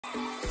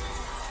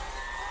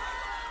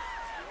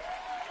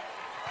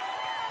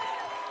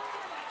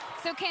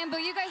So, Cambo,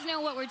 you guys know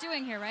what we're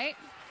doing here, right?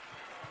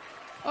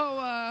 Oh,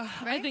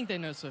 Right? I think they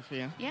know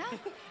Sofia. Yeah?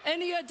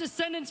 Any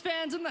Descendants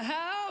fans in the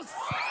house?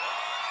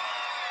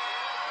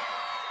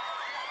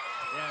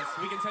 Yes,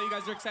 we can tell you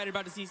guys are excited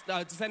about to see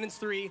Descendants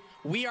 3.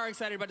 We are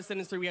excited about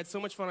Descendants 3. We had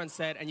so much fun on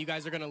set, and you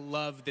guys are going to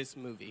love this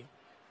movie.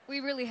 We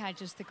really had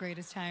just the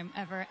greatest time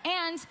ever.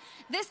 And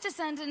this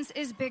Descendants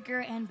is bigger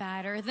and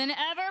badder than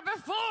ever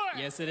before.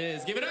 Yes, it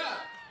is. Give it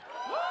up.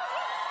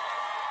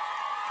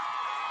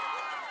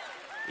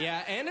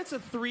 Yeah, and it's a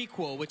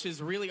threequel, which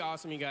is really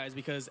awesome, you guys,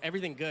 because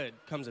everything good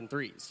comes in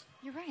threes.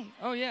 You're right.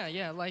 Oh,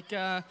 yeah, like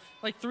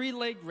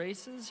 3-leg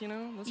races, you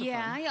know? Those are fun.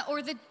 Yeah,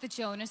 or the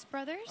Jonas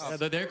Brothers. Oh,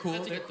 they're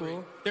cool, they're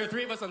cool. There are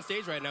 3 of us on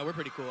stage right now. We're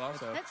pretty cool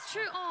also. That's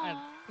true.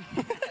 Aww.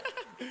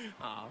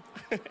 Aw.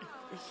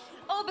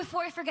 Oh,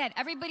 before I forget,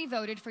 everybody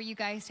voted for you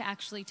guys to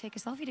actually take a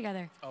selfie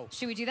together. Oh.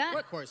 Should we do that?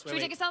 Of course. Should we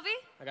take a selfie?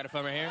 I got a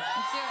phone right here.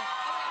 Let's do it.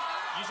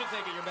 You should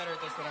take it. You're better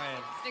at this than I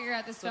am. Let's figure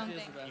out this phone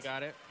Sophia's thing. the best. You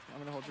got it? I'm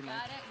gonna hold your mic.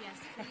 Got it? Yes,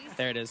 please.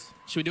 There it is.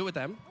 Should we do it with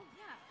them? Oh,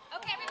 yeah.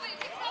 Okay, everybody,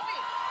 take a selfie.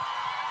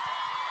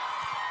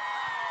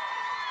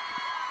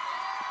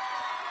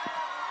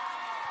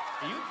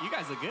 You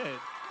guys look good.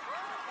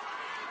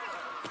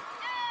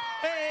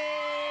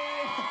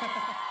 Hey!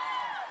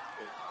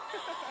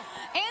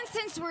 And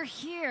since we're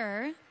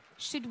here,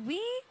 should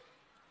we,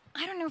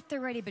 I don't know if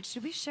they're ready, but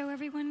should we show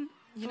everyone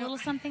a little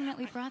something that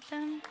we brought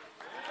them?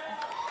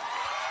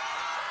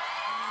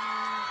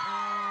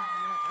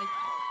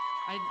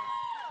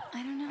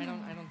 I don't know.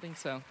 I don't think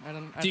so.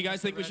 Do you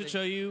guys think we should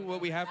show you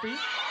what we have for you?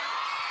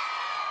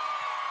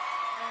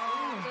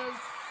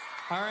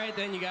 All right,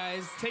 then, you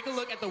guys, take a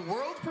look at the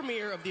world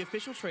premiere of the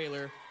official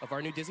trailer of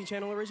our new Disney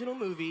Channel original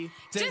movie,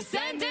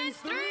 Descendants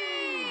 3!